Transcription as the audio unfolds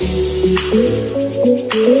What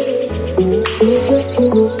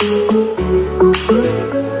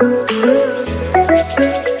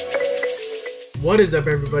is up,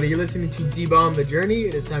 everybody? You're listening to D-Bomb The Journey.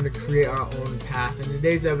 It is time to create our own path. In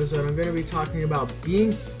today's episode, I'm going to be talking about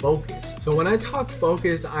being focused. So when I talk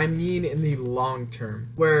focus, I mean in the long term,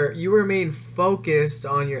 where you remain focused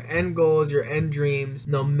on your end goals, your end dreams,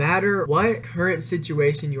 no matter what current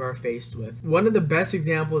situation you are faced with. One of the best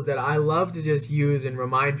examples that I love to just use and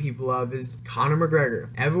remind people of is Conor McGregor.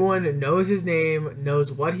 Everyone knows his name,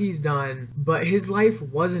 knows what he's done, but his life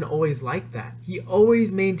wasn't always like that. He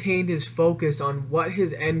always maintained his focus on what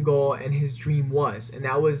his end goal and his dream was, and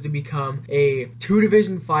that was to become a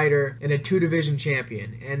 2-division fighter and a 2-division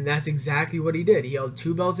champion. And that's exactly what he did. He held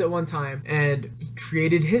 2 belts at one time, and he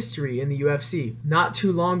created history in the UFC. Not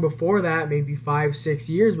too long before that, maybe 5-6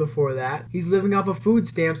 years before that, he's living off of food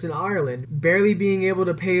stamps in Ireland, barely being able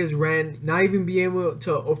to pay his rent, not even being able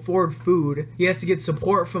to afford food. He has to get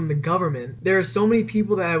support from the government. There are so many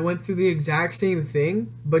people that went through the exact same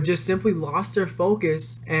thing, but just simply lost their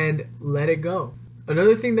focus and let it go.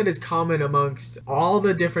 Another thing that is common amongst all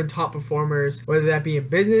the different top performers, whether that be in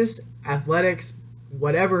business, athletics,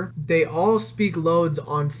 whatever, they all speak loads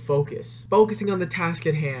on focus. Focusing on the task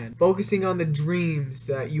at hand, focusing on the dreams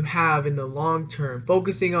that you have in the long term,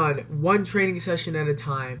 focusing on one training session at a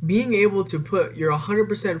time. Being able to put your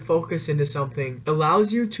 100% focus into something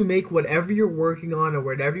allows you to make whatever you're working on or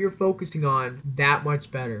whatever you're focusing on that much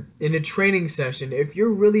better. In a training session, if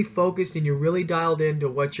you're really focused and you're really dialed into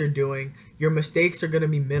what you're doing, your mistakes are going to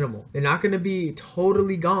be minimal. They're not going to be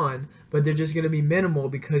totally gone, but they're just going to be minimal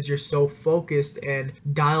because you're so focused and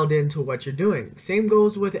dialed into what you're doing. Same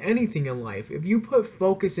goes with anything in life. If you put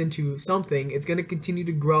focus into something, it's going to continue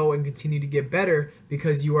to grow and continue to get better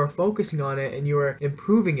because you are focusing on it and you are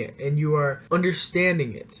improving it and you are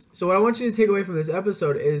understanding it. So what I want you to take away from this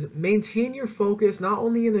episode is maintain your focus not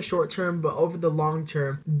only in the short term, but over the long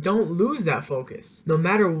term. Don't lose that focus. No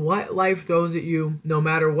matter what life throws at you, no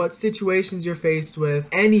matter what situations you're faced with,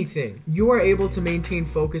 anything, you are able to maintain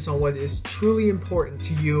focus on what is truly important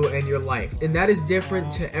to you and your life. And that is different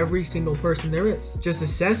to every single person there is. Just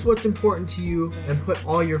assess what's important to you and put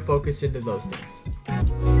all your focus into those things.